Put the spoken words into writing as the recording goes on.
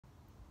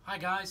Hi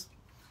guys,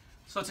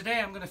 so today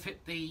I'm going to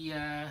fit the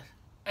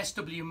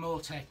SW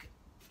Motech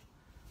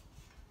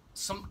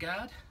sump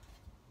guard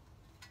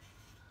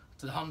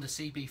to the Honda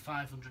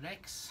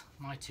CB500X,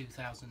 my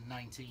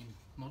 2019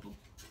 model.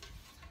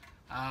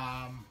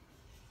 I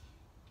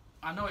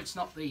know it's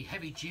not the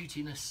heavy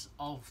dutiness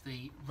of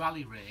the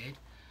Rally Raid,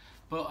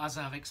 but as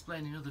I've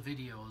explained in other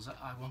videos,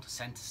 I want a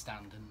centre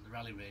stand and the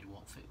Rally Raid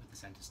won't fit with the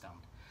centre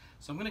stand.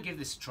 So I'm going to give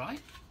this a try.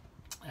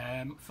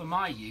 For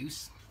my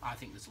use, I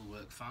think this will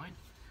work fine.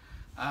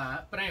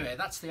 But anyway,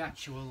 that's the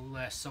actual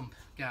sump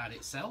guard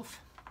itself.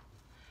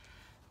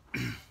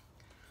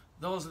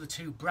 Those are the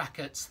two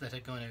brackets that are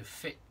going to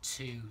fit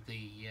to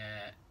the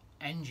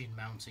engine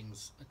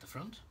mountings at the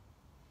front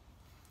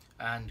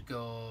and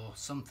go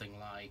something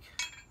like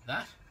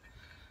that,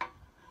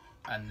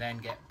 and then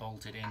get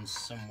bolted in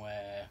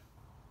somewhere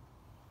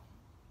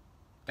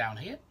down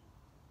here.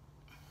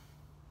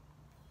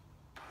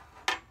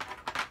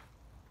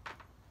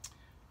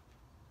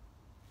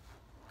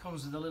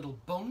 Comes with a little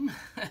bung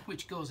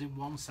which goes in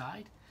one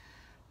side,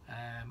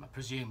 I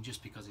presume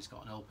just because it's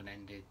got an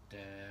open-ended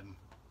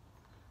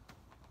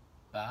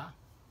bar.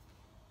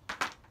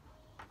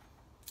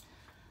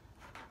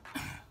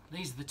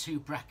 These are the two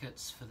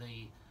brackets for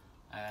the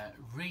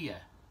rear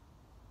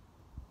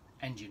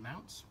engine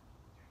mounts,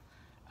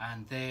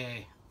 and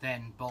they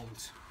then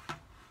bolt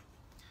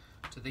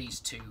to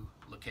these two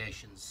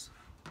locations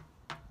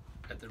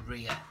at the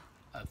rear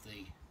of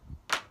the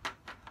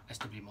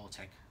SW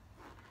Motech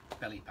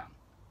belly pan.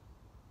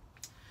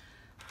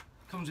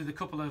 Comes with a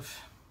couple of,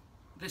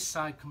 this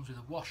side comes with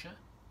a washer,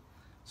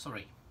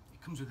 sorry,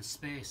 it comes with a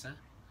spacer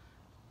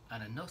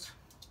and a nut.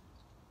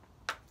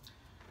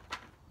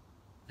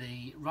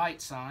 The right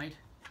side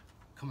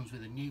comes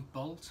with a new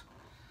bolt,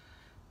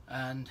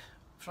 and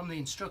from the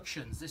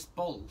instructions, this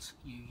bolt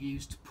you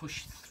use to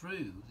push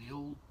through the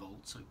old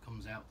bolt so it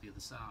comes out the other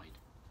side,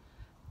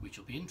 which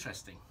will be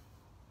interesting,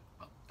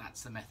 but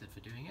that's the method for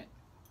doing it.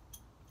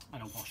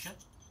 And a washer.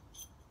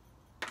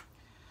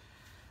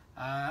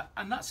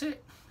 And that's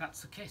it,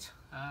 that's the kit.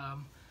 I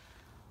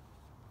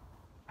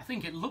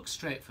think it looks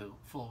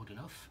straightforward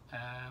enough.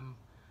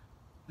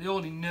 The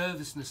only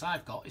nervousness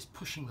I've got is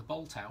pushing the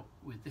bolt out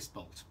with this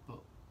bolt,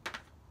 but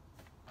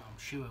I'm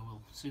sure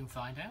we'll soon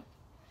find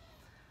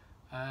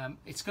out.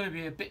 It's going to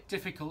be a bit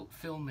difficult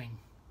filming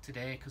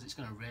today because it's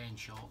going to rain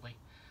shortly,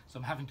 so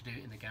I'm having to do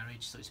it in the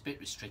garage, so it's a bit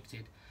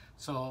restricted.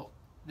 So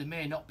there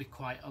may not be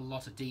quite a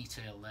lot of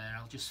detail there.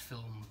 I'll just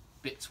film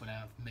bits when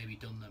I've maybe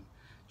done them,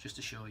 just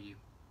to show you.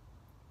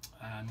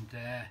 And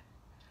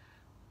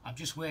I'm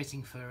just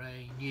waiting for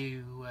a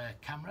new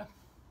camera,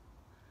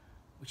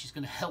 which is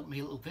going to help me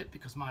a little bit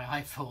because my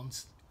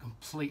iPhone's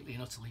completely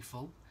and utterly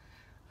full.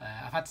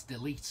 I've had to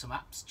delete some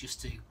apps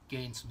just to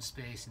gain some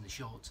space in the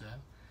short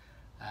term.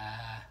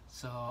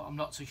 So I'm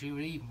not so sure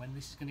even when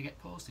this is going to get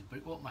posted, but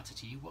it won't matter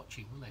to you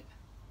watching, will it?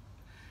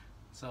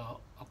 So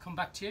I'll come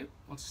back to you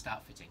once I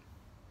start fitting.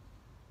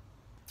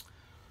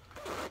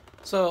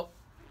 So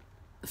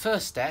the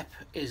first step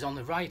is on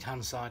the right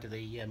hand side of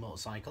the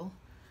motorcycle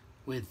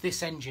with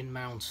this engine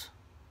mount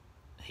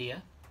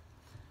here.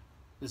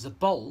 There's a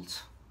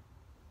bolt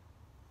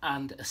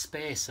and a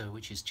spacer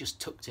which is just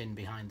tucked in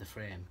behind the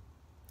frame.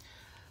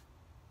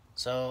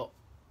 So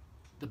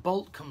the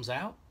bolt comes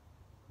out,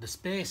 the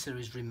spacer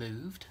is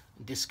removed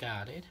and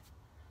discarded,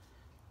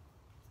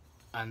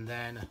 and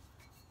then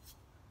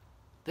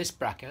this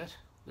bracket,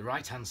 the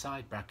right hand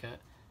side bracket,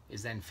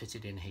 is then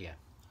fitted in here.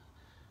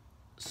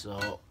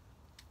 So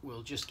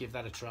we'll just give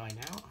that a try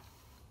now.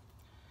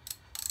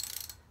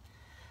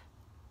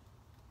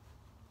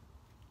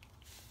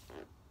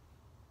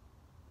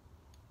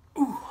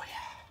 Ooh,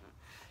 yeah.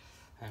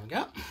 There we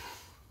go.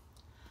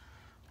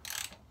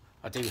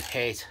 I do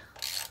hate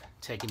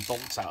taking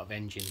bolts out of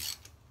engines.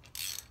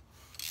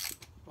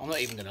 I'm not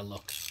even going to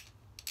look.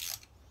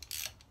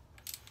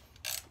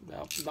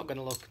 No, not going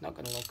to look, not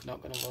going to look,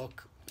 not going to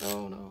look.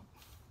 Oh no.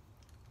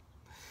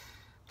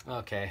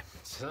 Okay,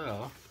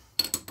 so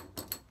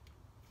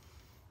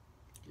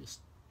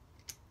just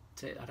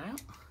take that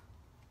out.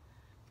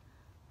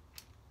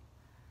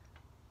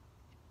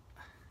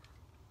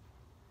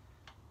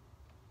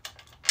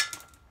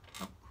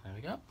 Oh, there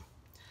we go.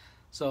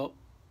 So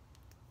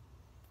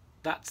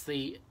that's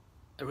the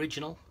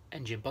original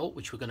engine bolt,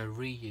 which we're going to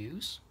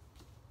reuse.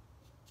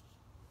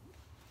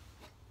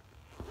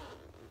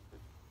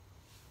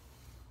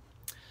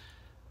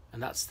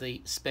 And that's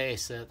the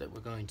spacer that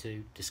we're going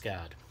to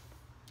discard.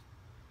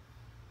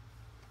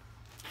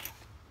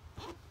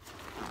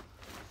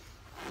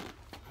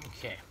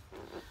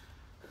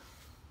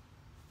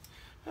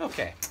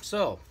 Okay,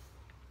 so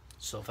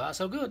far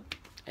so good.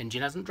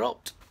 Engine hasn't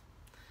dropped.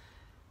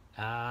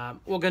 What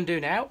we're going to do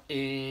now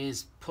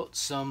is put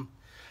some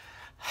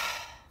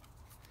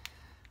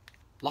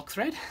lock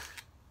thread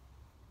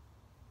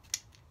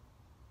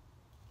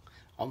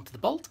onto the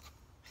bolt.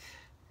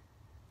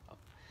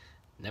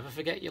 Never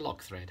forget your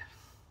lock thread.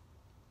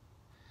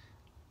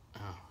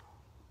 Oh,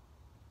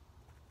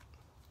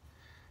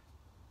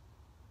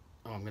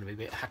 I'm going to be a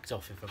bit hacked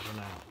off if I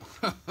run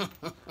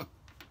out.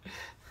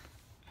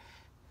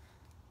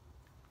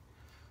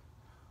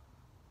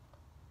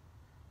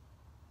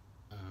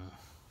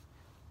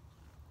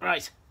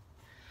 Right.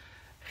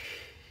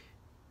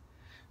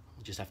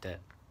 We'll just have to...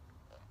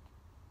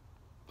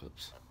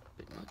 Oops, a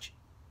bit much.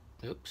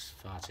 Oops,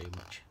 far too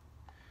much.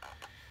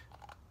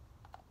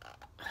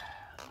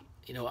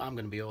 You know what I'm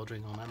going to be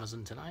ordering on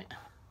Amazon tonight?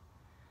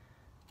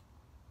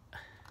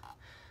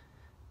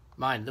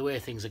 Mind, the way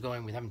things are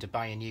going with having to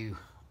buy a new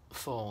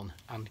phone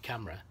and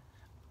camera,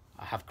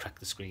 I have cracked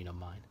the screen on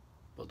mine,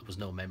 but there was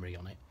no memory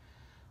on it.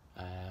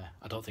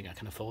 I don't think I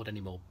can afford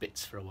any more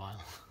bits for a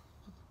while.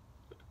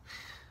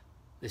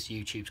 This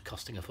YouTube's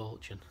costing a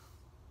fortune.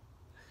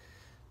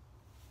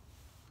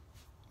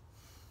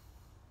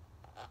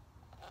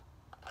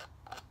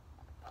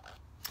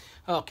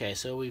 Okay,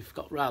 so we've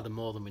got rather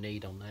more than we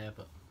need on there,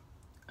 but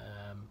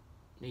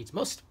needs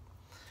must.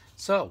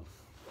 So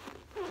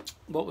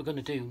what we're going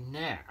to do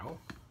now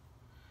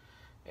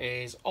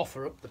is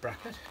offer up the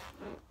bracket,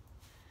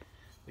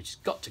 which has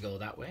got to go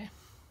that way.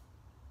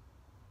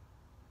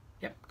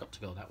 Yep, got to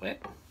go that way.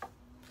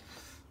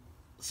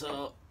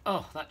 So,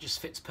 oh, that just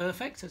fits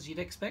perfect, as you'd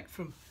expect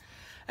from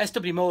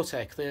SW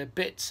Motech. The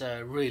bits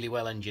are really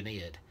well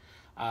engineered.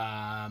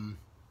 When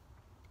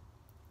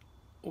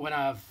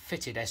I've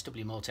fitted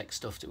SW Motech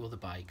stuff to other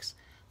bikes,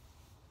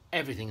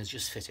 everything is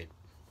just fitted,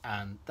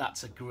 and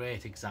that's a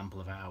great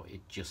example of how it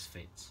just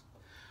fits.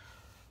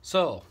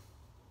 So,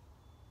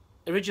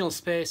 original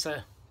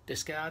spacer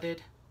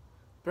discarded,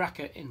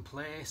 bracket in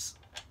place,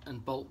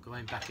 and bolt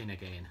going back in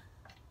again,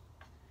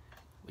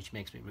 which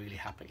makes me really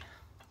happy.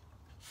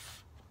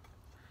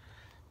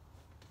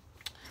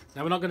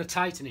 Now we're not going to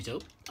tighten it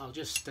up. I'll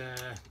just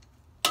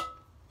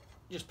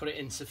put it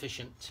in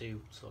sufficient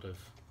to sort of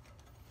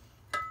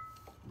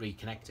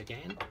reconnect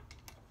again.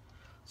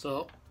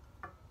 So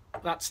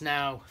that's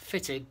now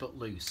fitted but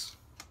loose.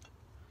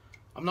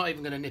 I'm not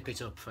even going to nip it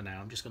up for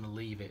now. I'm just going to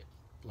leave it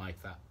like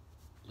that,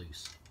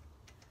 loose.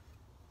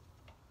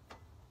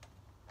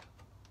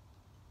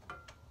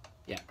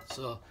 Yeah,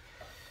 so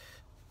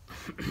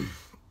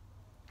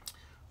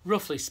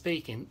roughly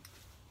speaking,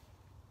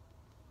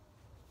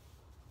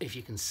 if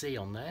you can see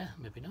on there,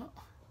 maybe not,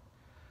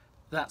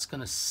 that's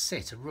going to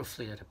sit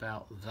roughly at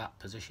about that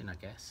position, I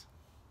guess.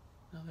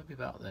 No, maybe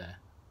about there,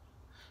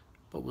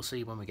 but we'll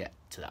see when we get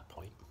to that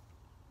point.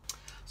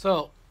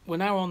 So we're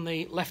now on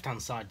the left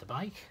hand side of the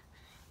bike,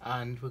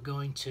 and we're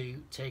going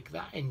to take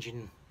that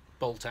engine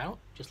bolt out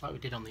just like we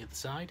did on the other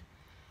side,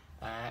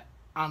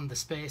 and the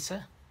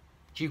spacer,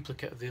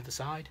 duplicate of the other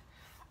side,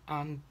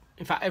 and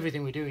in fact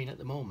everything we're doing at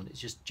the moment is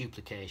just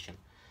duplication.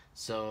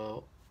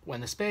 So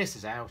when the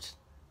spacer's out,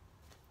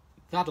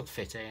 that'll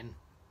fit in,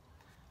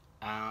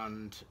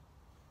 and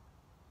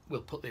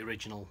we'll put the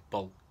original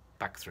bolt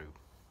back through.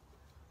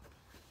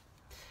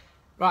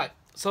 Right,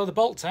 so the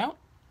bolt's out,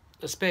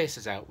 the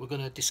spacer's out. We're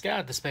going to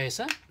discard the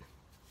spacer,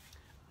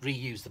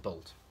 reuse the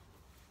bolt,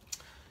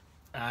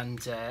 and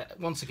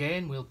once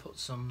again we'll put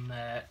some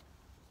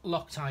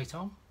Loctite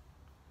on.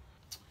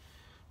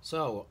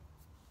 So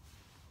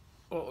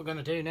what we're going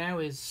to do now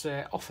is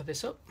offer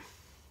this up,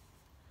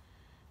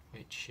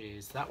 which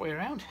is that way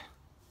around.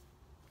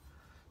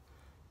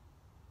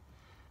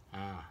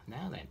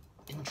 Now then,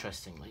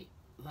 interestingly,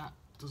 that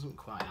doesn't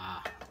quite...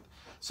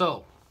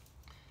 So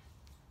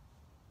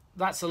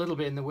that's a little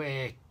bit in the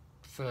way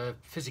for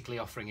physically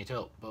offering it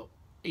up, but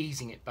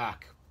easing it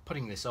back,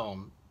 putting this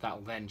on,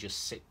 that'll then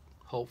just sit,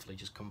 hopefully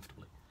just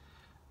comfortably.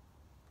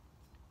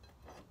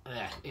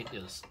 There, it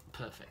does.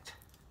 Perfect.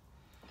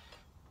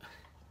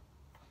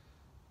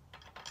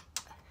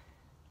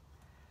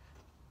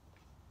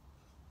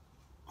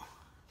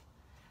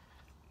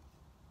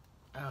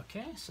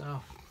 Okay,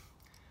 so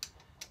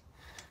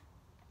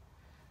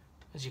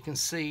as you can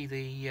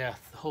see,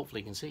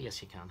 hopefully you can see,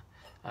 yes you can,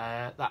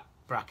 that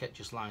bracket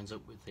just lines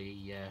up with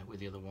the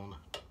other one,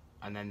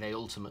 and then they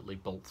ultimately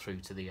bolt through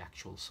to the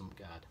actual sump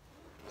guard.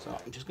 So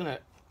I'm just going to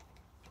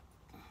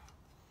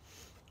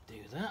do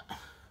that.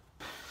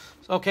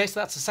 So, okay, so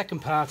that's the second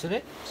part of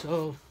it,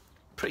 so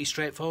pretty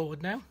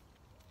straightforward now.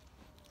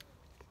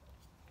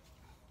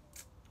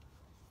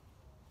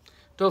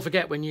 Don't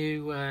forget, when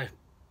you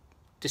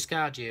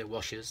discard your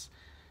washers,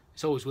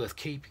 it's always worth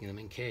keeping them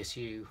in case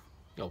you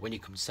know, when you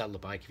come to sell the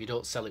bike, if you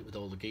don't sell it with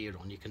all the gear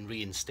on, you can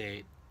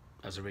reinstate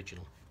as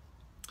original.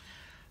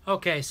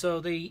 Okay,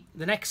 so the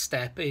next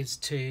step is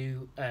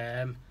to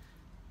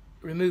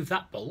remove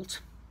that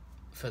bolt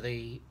for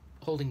the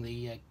holding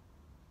the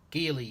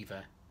gear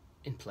lever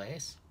in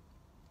place,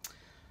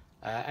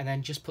 and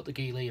then just put the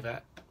gear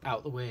lever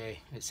out the way.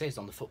 It says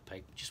on the foot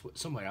peg, just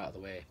somewhere out of the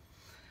way.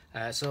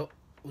 So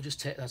we'll just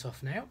take that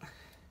off now.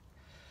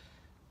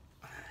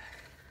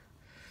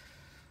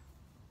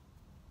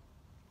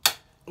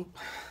 Oop,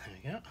 there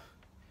we go.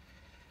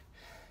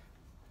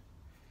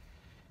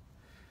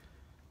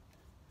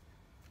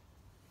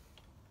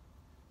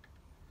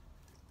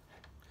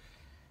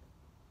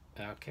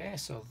 Okay,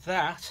 so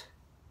that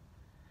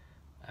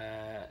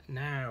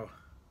now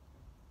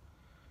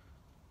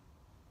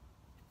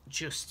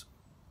just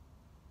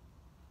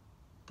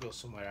go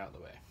somewhere out of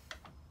the way.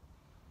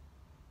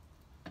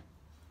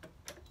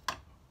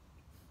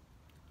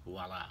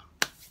 Voila.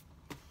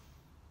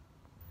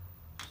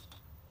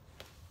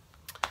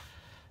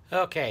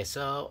 Okay,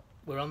 so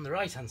we're on the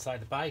right hand side of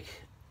the bike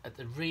at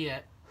the rear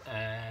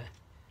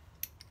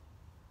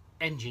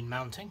engine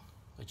mounting,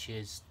 which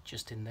is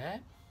just in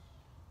there,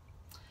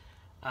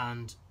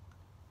 and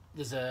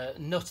there's a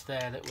nut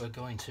there that we're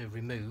going to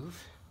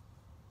remove.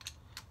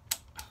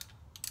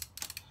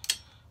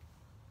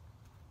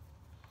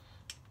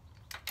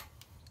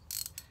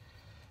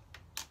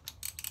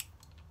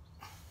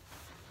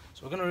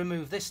 So we're going to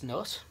remove this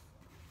nut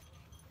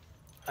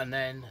and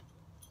then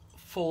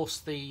force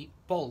the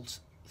bolt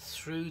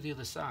through the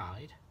other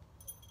side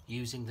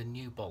using the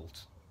new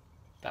bolt.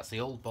 That's the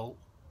old bolt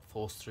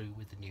forced through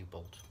with the new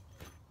bolt.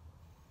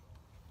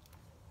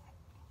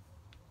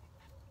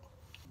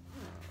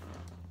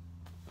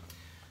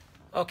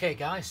 Okay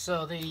guys,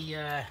 so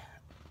I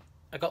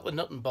got the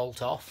nut and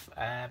bolt off.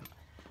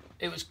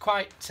 It was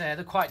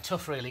they're quite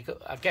tough really.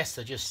 I guess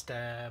they're just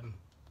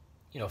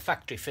you know,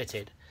 factory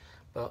fitted,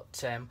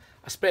 but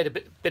I sprayed a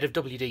bit of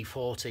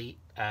WD-40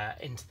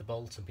 into the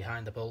bolt and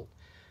behind the bolt,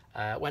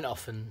 went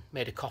off and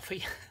made a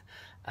coffee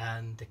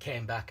and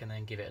came back and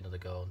then give it another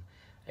go,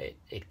 and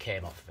it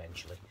came off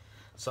eventually.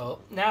 So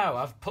now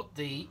I've put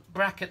the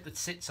bracket that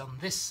sits on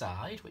this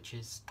side, which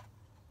is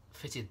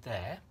fitted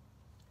there,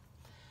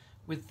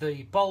 with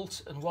the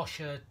bolt and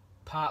washer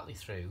partly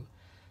through,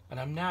 and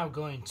I'm now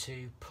going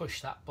to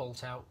push that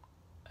bolt out,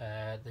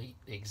 the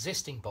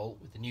existing bolt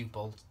with the new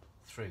bolt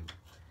through.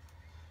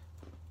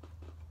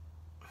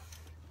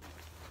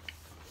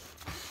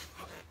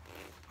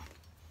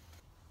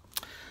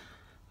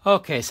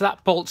 Okay, so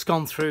that bolt's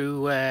gone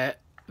through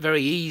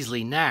very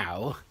easily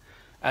now,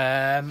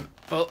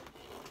 but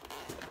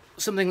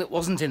something that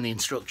wasn't in the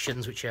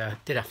instructions, which I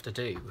did have to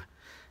do,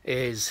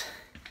 is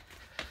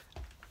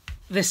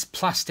this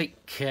plastic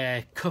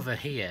cover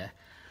here,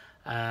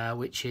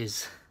 which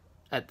is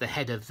at the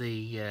head of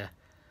the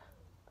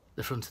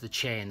front of the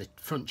chain, the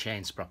front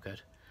chain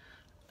sprocket.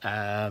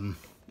 Yeah,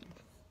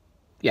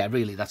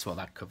 really, that's what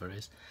that cover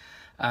is.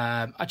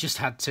 I just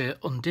had to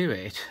undo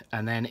it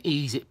and then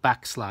ease it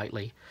back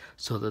slightly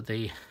so that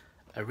the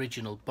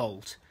original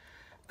bolt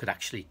could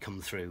actually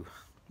come through,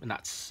 and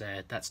that's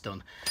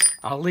done.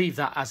 I'll leave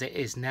that as it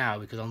is now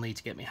because I'll need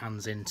to get my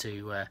hands in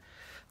to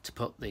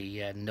put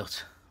the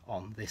nut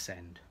on this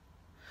end.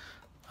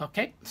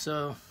 Okay,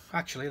 so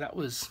actually that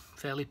was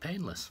fairly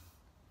painless.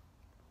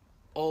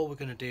 All we're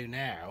going to do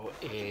now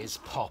is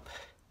pop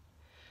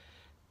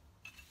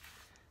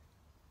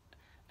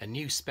a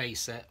new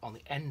spacer on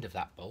the end of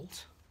that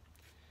bolt,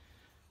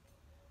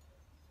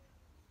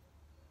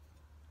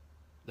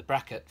 the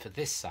bracket for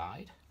this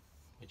side,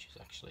 which is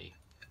actually,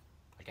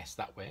 I guess,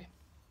 that way,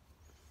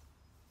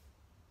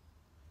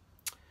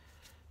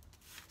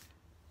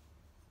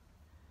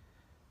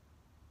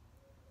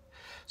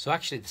 so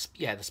actually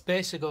the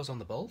spacer goes on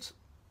the bolt,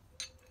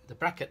 the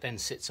bracket then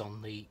sits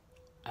on the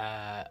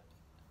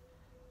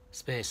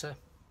spacer,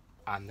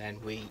 and then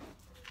we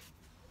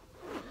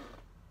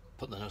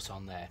put the nut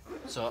on there.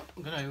 So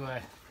I'm going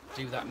to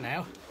do that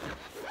now.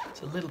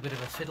 It's a little bit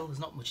of a fiddle, there's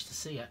not much to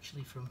see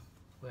actually from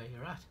where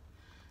you're at,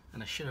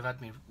 and I should have had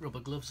my rubber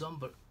gloves on,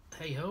 but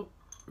hey ho,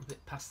 we're a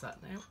bit past that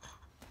now.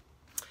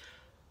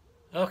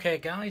 Okay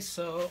guys,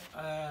 so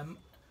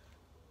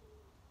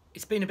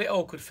it's been a bit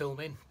awkward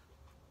filming,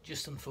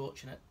 just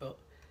unfortunate, but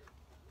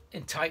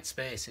in tight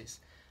spaces.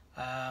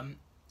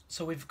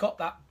 So we've got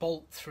that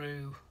bolt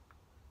through,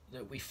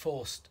 that we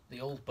forced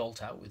the old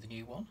bolt out with the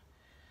new one.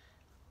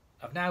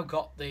 I've now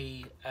got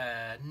the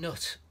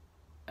nut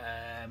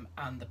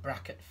and the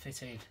bracket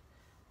fitted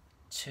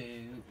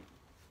to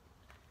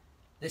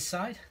this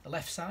side, the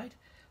left side.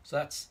 So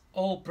that's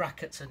all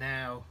brackets are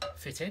now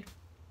fitted.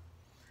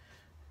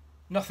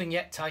 Nothing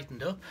yet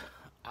tightened up,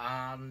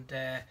 and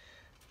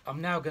I'm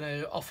now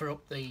going to offer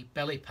up the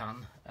belly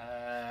pan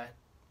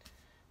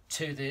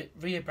to the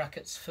rear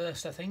brackets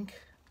first, I think,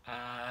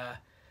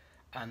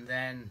 and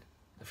then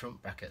the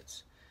front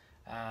brackets.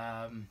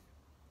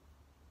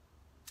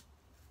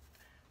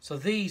 So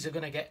these are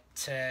going to get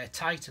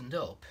tightened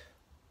up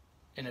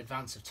in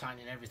advance of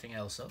tightening everything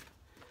else up,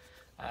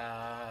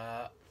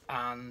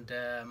 and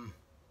the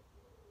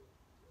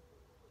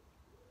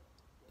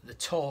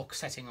torque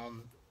setting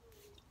on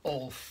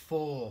all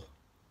 4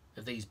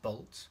 of these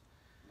bolts,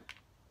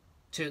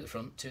 2 at the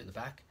front, 2 at the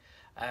back,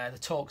 the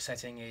torque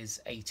setting is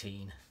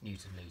 18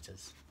 Newton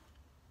meters.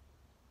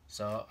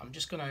 So I'm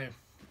just going to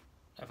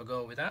have a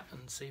go with that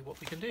and see what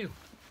we can do.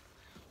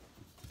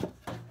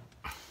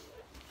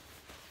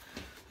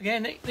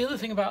 Again, the other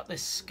thing about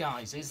this,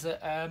 guys, is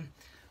that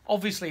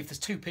obviously if there's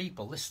 2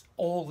 people,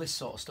 all this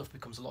sort of stuff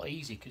becomes a lot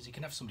easier because you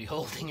can have somebody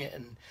holding it,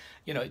 and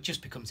you know, it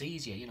just becomes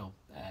easier, you know,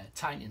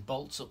 tightening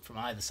bolts up from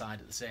either side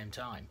at the same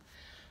time.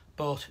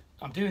 But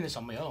I'm doing this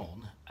on my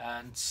own,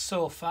 and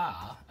so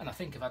far, and I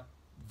think I've had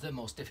the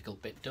most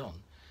difficult bit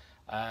done,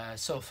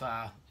 so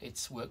far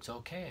it's worked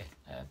okay.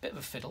 A bit of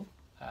a fiddle,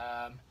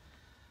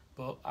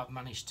 but I've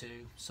managed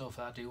to so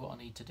far do what I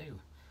need to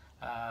do.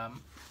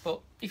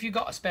 But if you've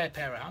got a spare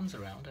pair of hands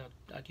around,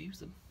 I'd use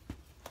them.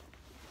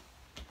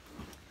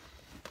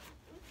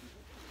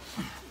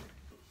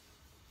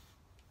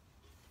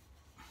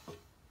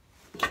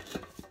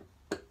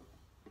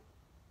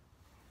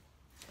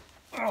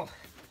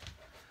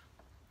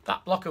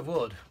 block of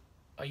wood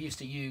I used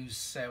to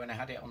use when I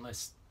had it on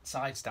this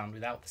side stand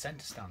without the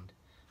centre stand,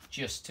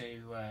 just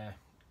to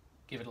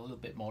give it a little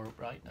bit more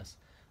uprightness.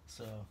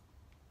 So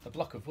the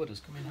block of wood has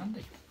come in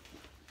handy.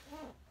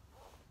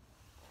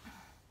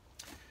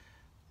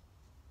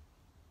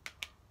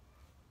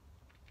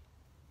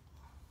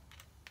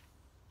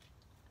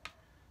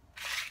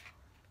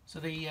 So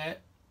the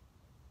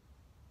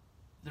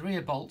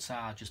rear bolts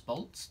are just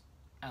bolts,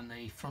 and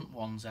the front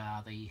ones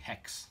are the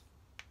hex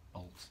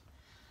bolts.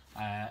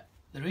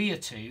 The rear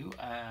two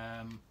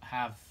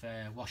have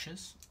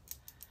washers,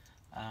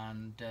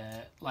 and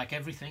like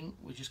everything,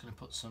 we're just going to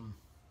put some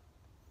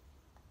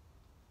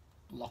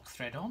lock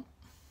thread on.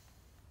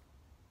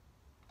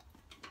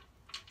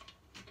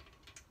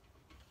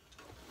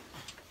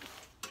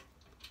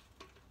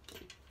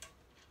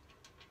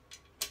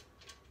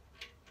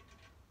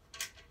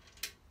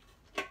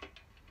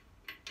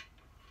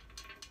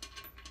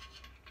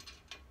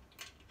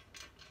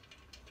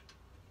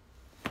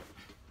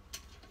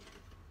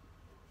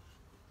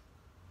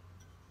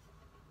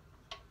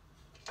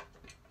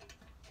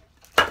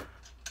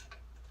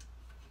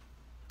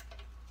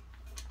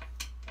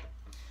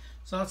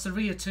 So that's the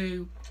rear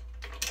two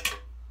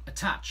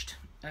attached,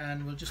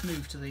 and we'll just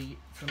move to the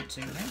front two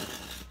now.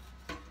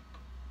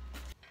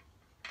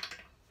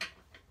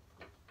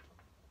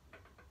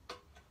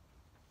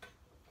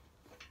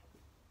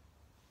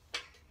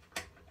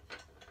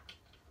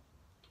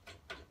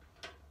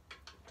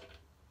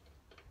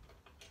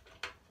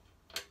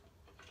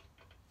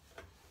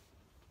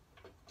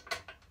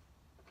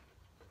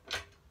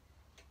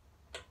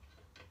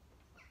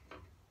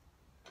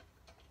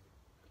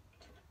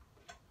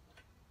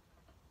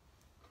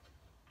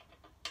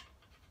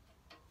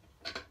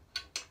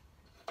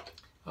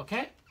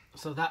 Okay,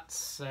 so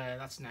that's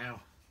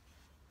now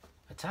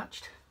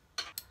attached.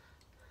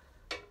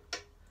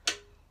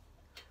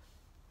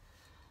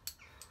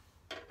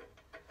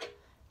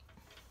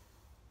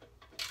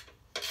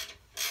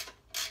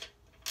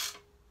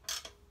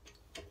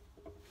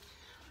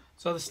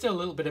 So there's still a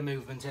little bit of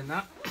movement in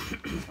that.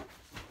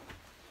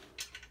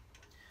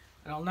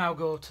 And I'll now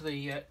go to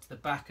the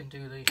back and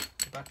do the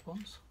back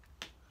ones.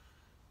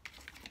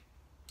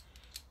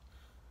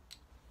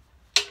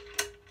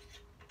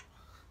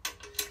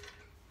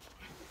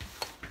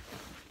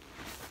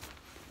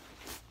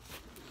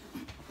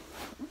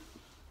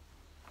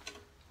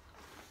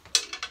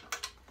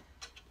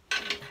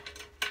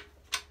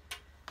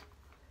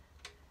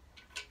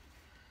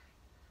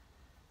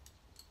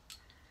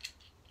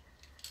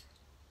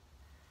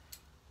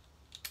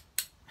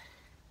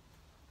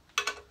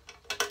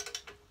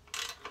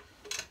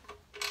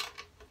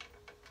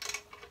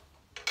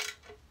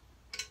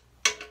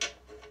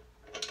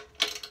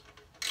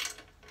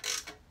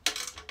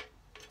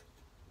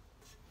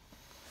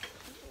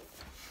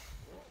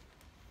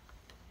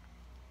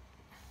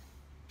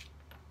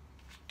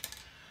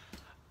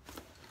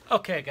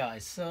 Okay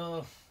guys,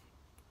 so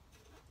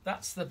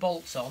that's the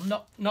bolts on,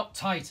 not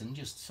tightened,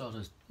 just sort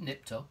of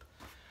nipped up,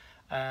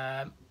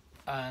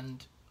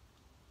 and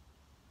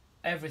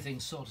everything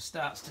sort of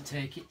starts to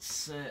take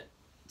its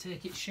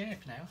shape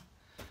now.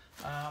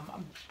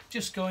 I'm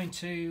just going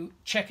to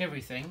check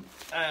everything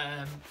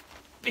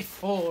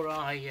before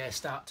I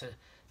start to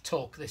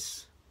torque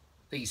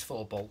these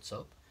 4 bolts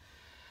up.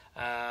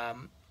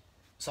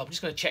 So I'm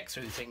just going to check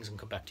through things and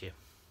come back to you.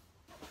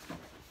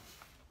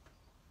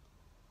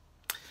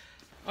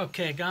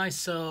 Okay guys,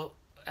 so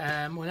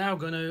we're now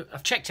going to,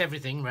 I've checked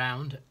everything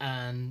round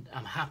and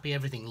I'm happy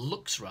everything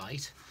looks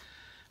right.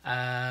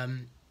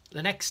 The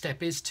next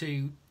step is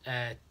to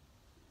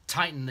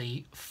tighten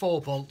the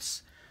 4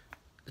 bolts,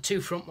 the 2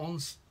 front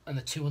ones and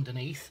the 2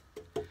 underneath,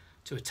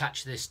 to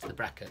attach this to the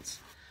brackets.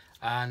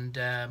 And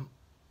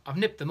I've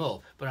nipped them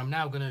up, but I'm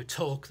now going to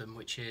torque them,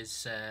 which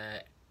is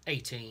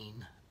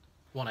 18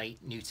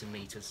 Newton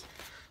meters.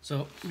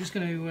 So I'm just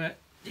going to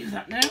do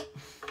that now.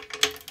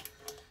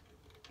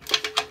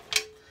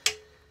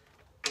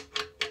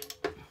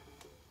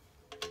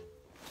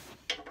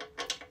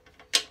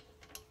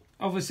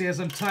 Obviously, as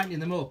I'm tightening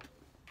them up,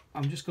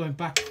 I'm just going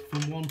back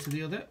from one to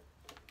the other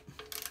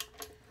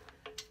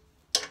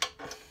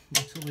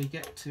until we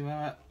get to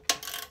our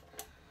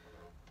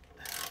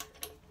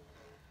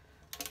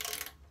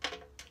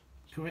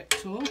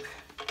correct torque.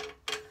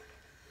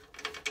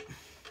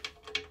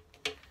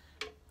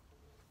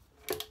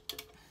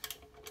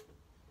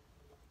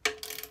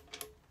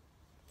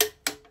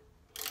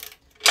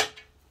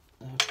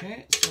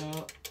 Okay,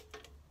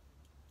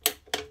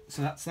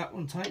 so that's that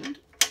one tightened.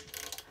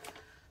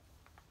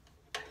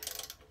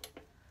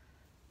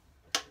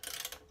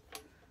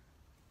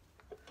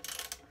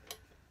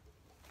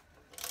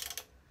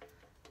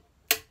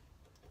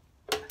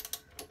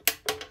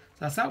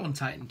 That's that one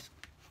tightened.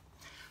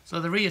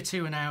 So the rear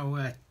 2 are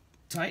now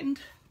tightened.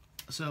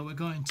 So we're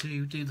going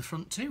to do the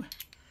front 2.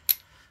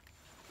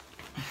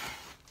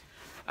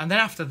 And then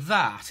after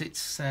that,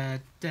 it's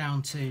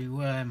down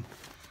to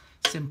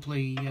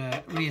simply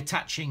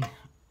reattaching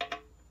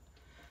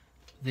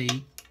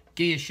the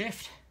gear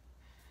shift,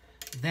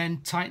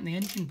 then tighten the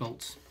engine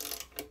bolts.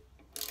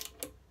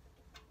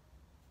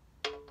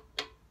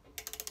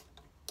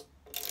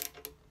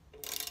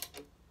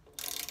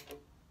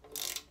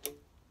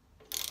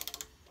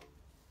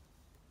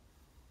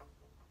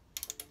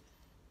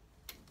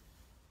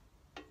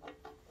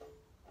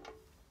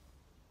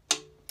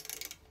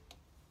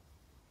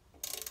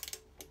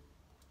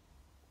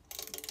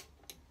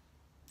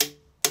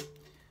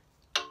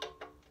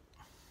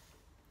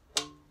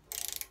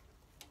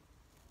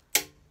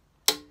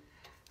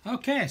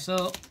 Okay,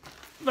 so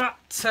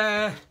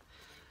that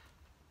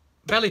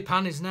belly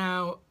pan is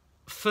now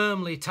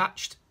firmly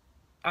attached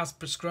as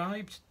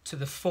prescribed to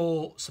the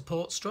 4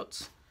 support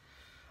struts,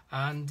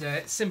 and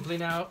it's simply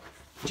now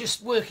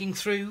just working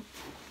through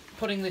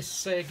putting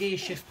this gear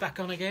shift back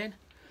on again,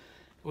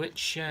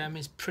 which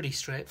is pretty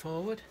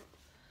straightforward,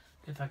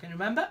 if I can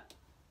remember.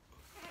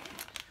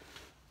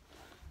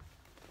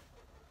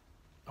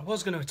 I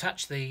was going to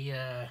attach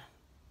the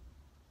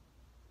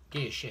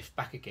gear shift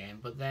back again,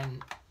 but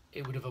then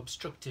it would have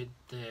obstructed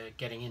the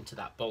getting into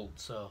that bolt,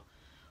 so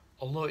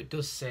although it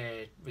does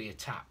say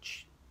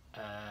reattach,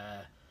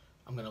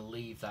 I'm going to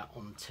leave that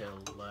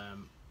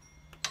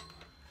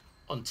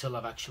until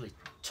I've actually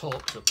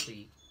torqued up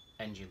the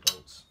engine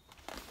bolts.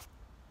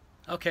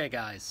 Okay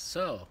guys,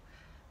 so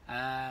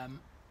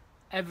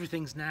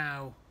everything's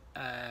now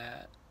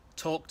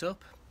torqued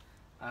up.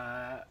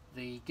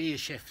 The gear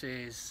shift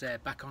is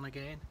back on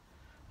again.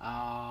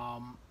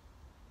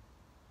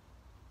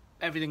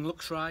 Everything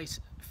looks right,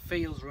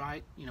 feels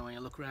right, you know, when you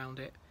look around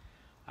it.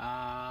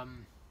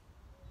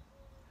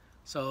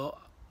 So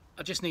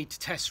I just need to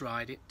test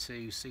ride it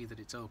to see that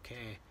it's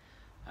okay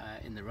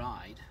in the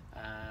ride,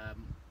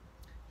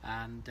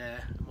 and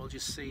we'll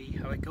just see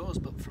how it goes.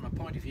 But from a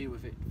point of view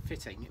of it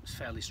fitting, it was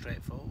fairly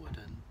straightforward,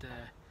 and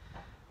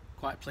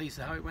quite pleased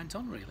with how it went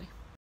on, really.